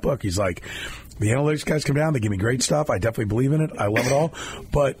line in that book. He's like, the analytics guys come down, they give me great stuff. I definitely believe in it. I love it all.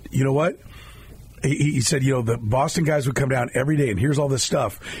 But you know what? He said, you know, the Boston guys would come down every day, and here's all this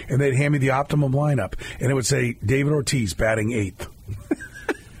stuff, and they'd hand me the optimum lineup, and it would say, David Ortiz batting 8th.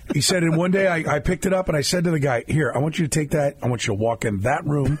 He said, and one day I picked it up, and I said to the guy, here, I want you to take that. I want you to walk in that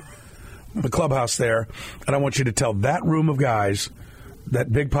room, the clubhouse there, and I want you to tell that room of guys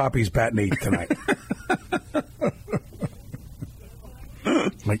that Big Poppy's batting 8th tonight.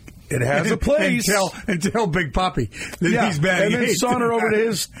 Like, it has a place. And tell Big Poppy that he's batting 8th. And then saunter over to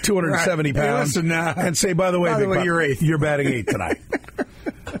his 270 pounds and say, by the way, you're 8th. You're batting 8th tonight.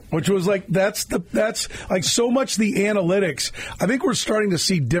 Which was like, that's like so much the analytics. I think we're starting to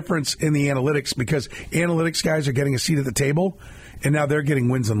see difference in the analytics because analytics guys are getting a seat at the table, and now they're getting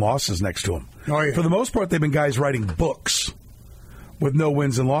wins and losses next to them. Oh, yeah. For the most part, they've been guys writing books with no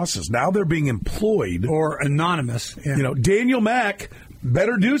wins and losses. Now they're being employed. Or anonymous. Yeah. You know, Daniel Mack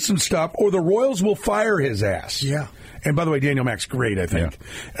better do some stuff or the Royals will fire his ass. Yeah. And by the way, Daniel Mack's great, I think.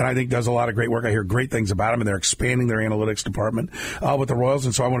 Yeah. And I think does a lot of great work. I hear great things about him, and they're expanding their analytics department with the Royals.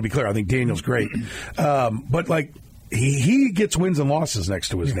 And so I want to be clear. I think Daniel's great. But, like, he gets wins and losses next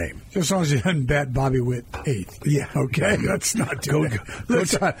to his name. Just as long as he doesn't bat Bobby Witt 8th. Yeah. Okay. Let's not do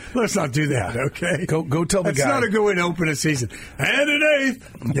that. Let's not do that, okay? Go tell the guy. It's not a good way to open a season. And an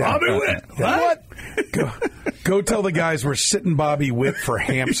 8th, Bobby Witt. What? Go tell the guys we're sitting Bobby Witt for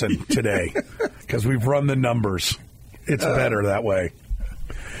Hampson today because we've run the numbers. It's better that way.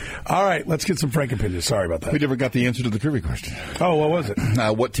 All right, let's get some Frankenpinches. Sorry about that. We never got the answer to the trivia question. Oh, what was it?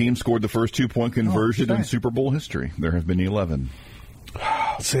 What team scored the first 2-point conversion in Super Bowl history? There have been 11.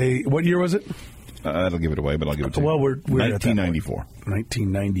 say, what year was it? That'll give it away, but I'll give it to you. Well, we're 1994.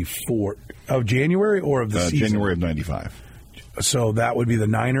 1994. Of January or of the season? January of 95. So that would be the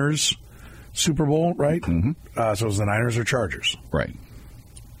Niners Super Bowl, right? Mm-hmm. So it was the Niners or Chargers? Right.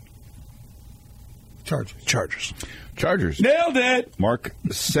 Chargers. Nailed it! Mark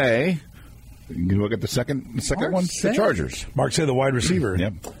Say. You look at the second one? Say. The Chargers. Mark Say, the wide receiver.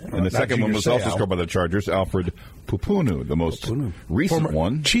 Yep. And the second one was also scored by the Chargers, Alfred Pupunu, the most recent Former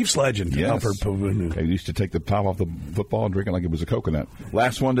one. Chiefs legend, Yes. Alfred Pupunu. They used to take the top off the football and drink it like it was a coconut.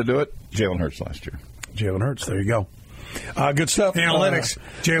 Last one to do it, Jalen Hurts last year. Jalen Hurts, there you go. Good stuff. Analytics.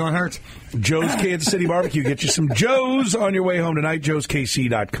 Jalen Hurts. Joe's Kansas City Barbecue. Get you some Joe's on your way home tonight.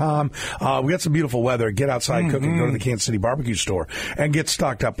 Joe'sKC.com. We got some beautiful weather. Get outside, cook, and go to the Kansas City Barbecue store and get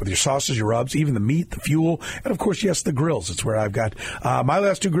stocked up with your sauces, your rubs, even the meat, the fuel, and, of course, yes, the grills. It's where I've got my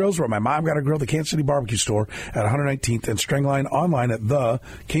last 2 grills where my mom got a grill, the Kansas City Barbecue Store at 119th and Stringline, online at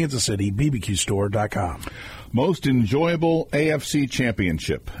thekansascitybbqstore.com. Most enjoyable AFC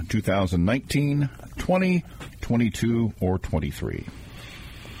Championship, 2019, 20, 22, or 23?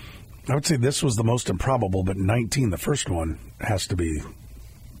 I would say this was the most improbable, but 19, the first one, has to be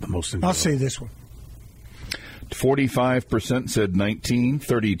the most enjoyable. I'll say this one. 45% said 19,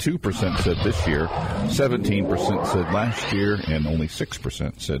 32% said this year, 17% said last year, and only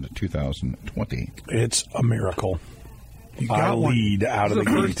 6% said 2020. It's a miracle. You got one. Lead out of the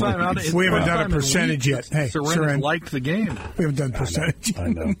first game. time out. We haven't done a percentage yet. Hey, Soren liked the game. We haven't done percentage. I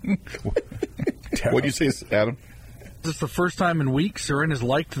know. What do you say, Adam? This is the first time in weeks Soren has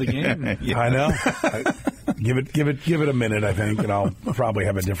liked the game. Yeah. I know. Give it a minute, I think, and I'll probably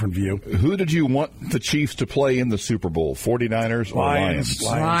have a different view. Who did you want the Chiefs to play in the Super Bowl? 49ers or Lions?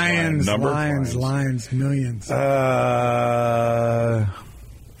 Lions, millions.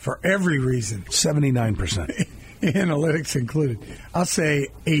 For every reason. 79%. Analytics included. I'll say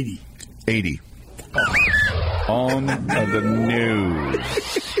 80. 80. On the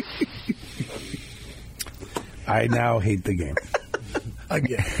news. I now hate the game.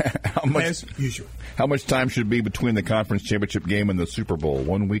 Again. As usual. How much time should be between the conference championship game and the Super Bowl?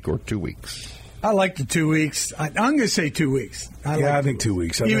 1 week or 2 weeks? I like the 2 weeks. I'm going to say 2 weeks. I think 2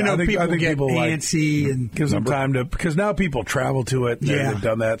 weeks. Even though people get people antsy and gives them time to, because now people travel to it. Yeah. They've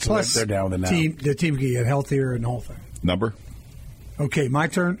done that, so plus they're down with it now. The team can get healthier and the whole thing. Number? Okay, my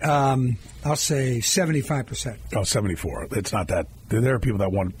turn. I'll say 75%. Oh, 74. It's not that. There are people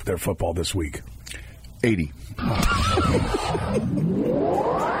that want their football this week. 80.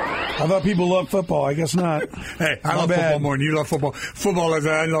 I thought people love football. I guess not. Hey, I love football more than you love football.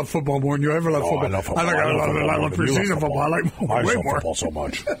 I love football more than you ever love football. I love football. I love preseason football. I like way more. Football so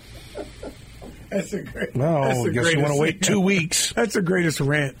much. That's a great. Well, I guess you want to wait 2 weeks. That's the greatest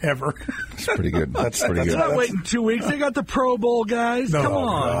rant ever. That's pretty good. That's pretty good. Not waiting 2 weeks. They got the Pro Bowl, guys. Come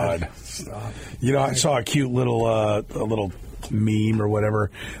on. God. Stop. You know, I saw a cute little meme or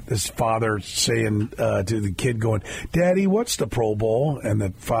whatever. This father saying to the kid, going, "Daddy, what's the Pro Bowl?" And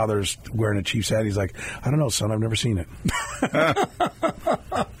the father's wearing a Chiefs hat. He's like, "I don't know, son. I've never seen it."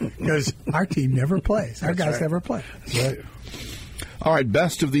 Because our team never plays. Our guys never play. That's right. All right,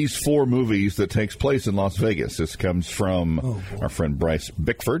 best of these 4 movies that takes place in Las Vegas. This comes from our friend Bryce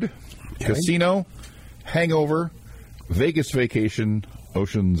Bickford. Okay. Casino, Hangover, Vegas Vacation,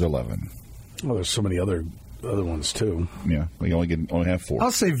 Ocean's 11. Well, there's so many other ones too. Yeah, we only have 4.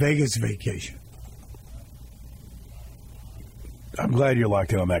 I'll say Vegas Vacation. I'm glad you're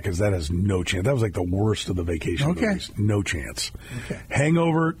locked in on that because that has no chance. That was like the worst of the vacation movies. No chance. Okay.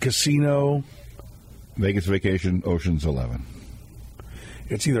 Hangover, Casino, Vegas Vacation, Ocean's 11.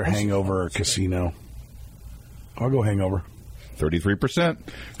 It's either Hangover or Casino. I'll go Hangover. 33%.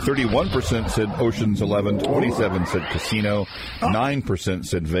 31% said Ocean's 11. 27% said Casino. 9%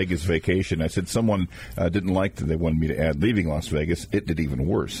 said Vegas Vacation. I said someone didn't like that. They wanted me to add Leaving Las Vegas. It did even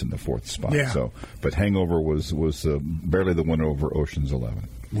worse in the 4th spot. Yeah. So, but Hangover was barely the winner over Ocean's 11.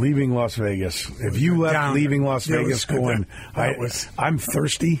 Leaving Las Vegas. If you left Leaving Las Vegas going, I'm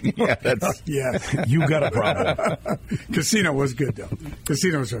thirsty. Yeah, that's you got a problem. Casino was good though.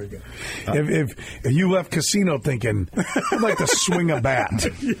 Casino was very good. If you left Casino thinking, I'd like to swing a bat,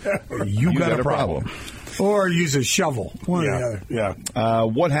 you got a problem. Or use a shovel. One or the other. Yeah.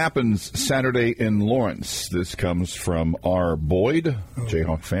 What happens Saturday in Lawrence? This comes from R. Boyd,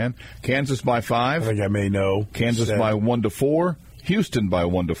 Jayhawk fan. Kansas by 5. I think I may know. Kansas by 1-4. Houston by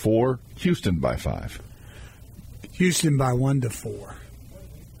 1-4. Houston by 5. Houston by 1-4.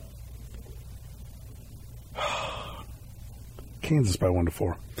 Kansas by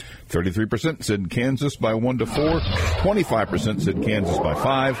 1-4. 33% said Kansas by 1-4. 25% said Kansas by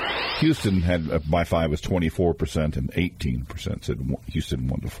 5. Houston had by 5 was 24%, and 18% said Houston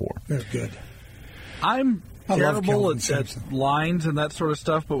 1-4. That's good. I'm terrible at lines and that sort of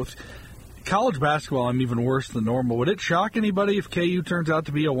stuff, but with college basketball, I'm even worse than normal. Would it shock anybody if KU turns out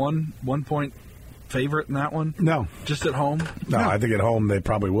to be a one-point favorite in that one? No. Just at home? No, I think at home they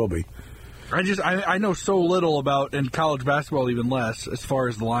probably will be. I know so little about, and college basketball even less, as far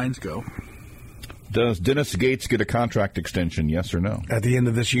as the lines go. Does Dennis Gates get a contract extension, yes or no? At the end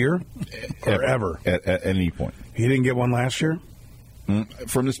of this year? Or ever? At any point. He didn't get one last year?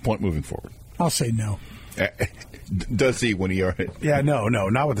 From this point moving forward. I'll say no. Does he when he... Yeah, no,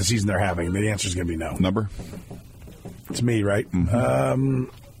 not with the season they're having. The answer's going to be no. Number? It's me, right? Mm-hmm.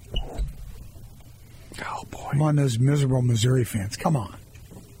 Oh, boy. Come on, those miserable Missouri fans. Come on.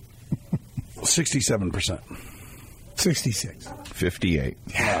 67%. 66. 58.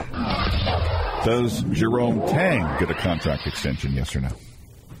 Yeah. Does Jerome Tang get a contract extension, yes or no?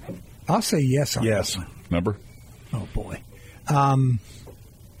 I'll say yes. Yes. Number? Oh, boy.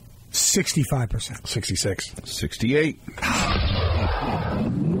 65%. 66. 68. That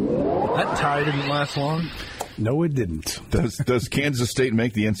tie didn't last long. No, it didn't. Does Kansas State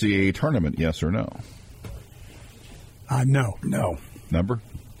make the NCAA tournament, yes or no? No. No. Number?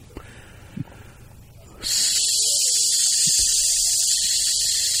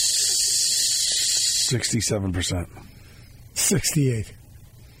 67%. 68.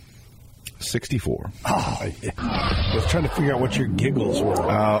 64. I was trying to figure out what your giggles were.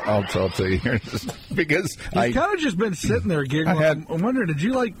 I'll tell you here. Because You've kind of just been sitting there giggling. I'm wondering, did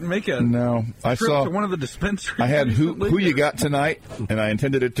you make a I trip saw to one of the dispensaries? I had who you got tonight, and I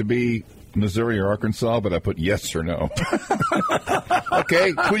intended it to be Missouri or Arkansas, but I put yes or no.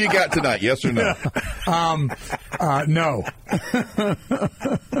 Okay, who you got tonight, yes or no? No.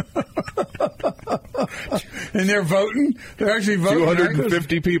 And they're voting? They're actually voting?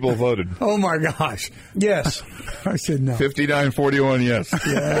 250 people voted. Oh, my gosh. Yes. I said no. 59-41, yes.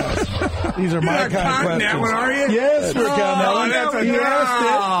 Yes. These are my kind of questions. That one, are you? Yes, we're counting that one. He asked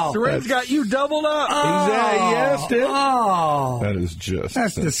it. Soren's got you doubled up. He asked it. Oh. That is just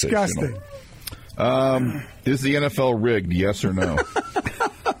That's disgusting. Is the NFL rigged, yes or no?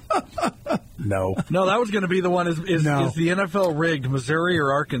 No. No, that was going to be the one. Is the NFL rigged, Missouri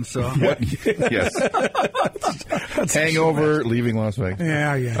or Arkansas? Yes. Hangover, leaving Las Vegas.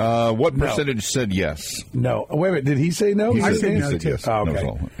 Yeah. What percentage said yes? No. Wait a minute. Did he say no? I said He no, said too. yes. Oh, okay.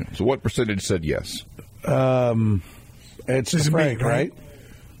 No, so what percentage said yes? It's Frank, right?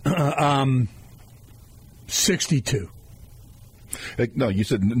 62. No, you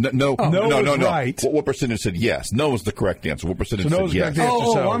said no. Oh, no. Right. What percentage said yes? No is the correct answer. What percentage So no said is the yes? correct answer.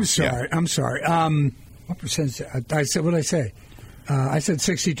 Oh, So, I'm sorry. yeah. I'm sorry. What percentage? I said, what did I say? I said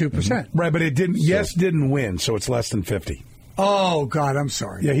 62%. Right, but it didn't. Yes, didn't win, so it's less than 50. Oh, God, I'm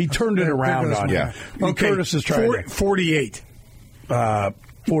sorry. Yeah, he turned it around on you. Yeah. Okay. Curtis is trying 48.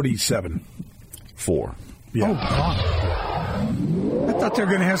 47. 4. Yeah. Oh, God. I thought they were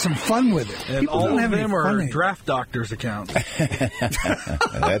going to have some fun with it. And People all don't of have any them fun are in it. draft doctors' accounts.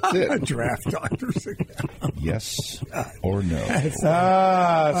 That's it. Draft doctors. Yes or no? I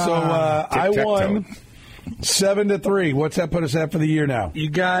won 7-3. What's that put us at for the year now?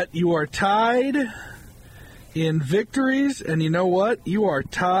 You are tied in victories, and you know what? You are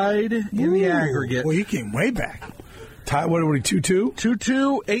tied in the aggregate. Well, you came way back. What are we, 2-2?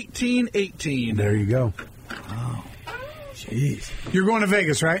 2-2, 18-18. There you go. Jeez. You're going to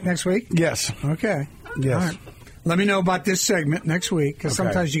Vegas, right, next week? Yes. Okay. Yes. All right. Let me know about this segment next week, because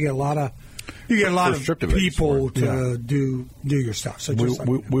sometimes you get a lot of trip to Vegas people for it. to do your stuff. So just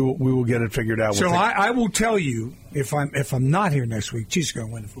We will get it figured out. So I will tell you if I'm not here next week, Chiefs are going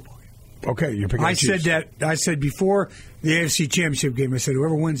to win the football game. Okay, you're picking. I said before the AFC Championship game. I said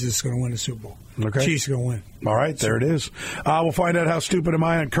whoever wins this is going to win the Super Bowl. Okay. Chiefs are going to win. All right, there it is. We'll find out how stupid am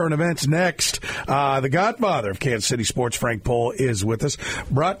I on current events next. The godfather of Kansas City sports, Frank Boal, is with us.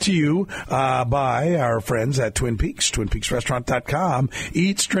 Brought to you by our friends at Twin Peaks, TwinPeaksRestaurant.com.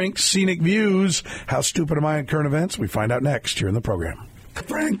 Eats, drinks, scenic views. How stupid am I on current events? We find out next here in the program.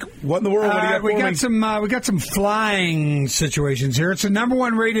 Frank, what in the world? What do you got we for me? we got some flying situations here. It's the number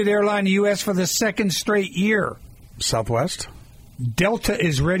one rated airline in the U.S. for the second straight year. Southwest? Delta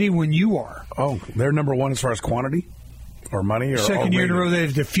is ready when you are. Oh, they're number one as far as quantity or money? Or Second year in a row, they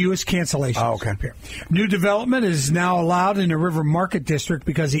have the fewest cancellations. Oh, okay. New development is now allowed in the River Market District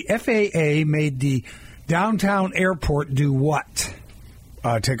because the FAA made the downtown airport do what?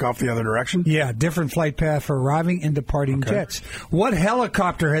 Take off the other direction? Yeah, different flight path for arriving and departing jets. What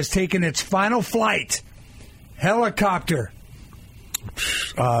helicopter has taken its final flight? Helicopter.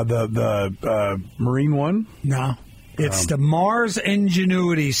 The Marine one? No. It's the Mars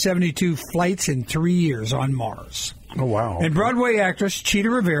Ingenuity, 72 flights in 3 years on Mars. Oh, wow. And Broadway actress Cheetah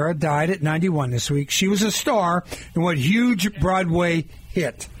Rivera died at 91 this week. She was a star in what huge Broadway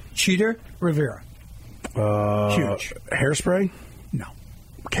hit? Cheetah Rivera. Huge. Hairspray? No.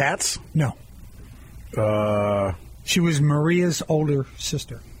 Cats? No. She was Maria's older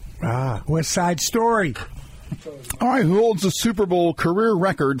sister. West Side Story. All right, who holds the Super Bowl career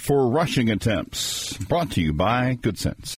record for rushing attempts? Brought to you by Good Sense.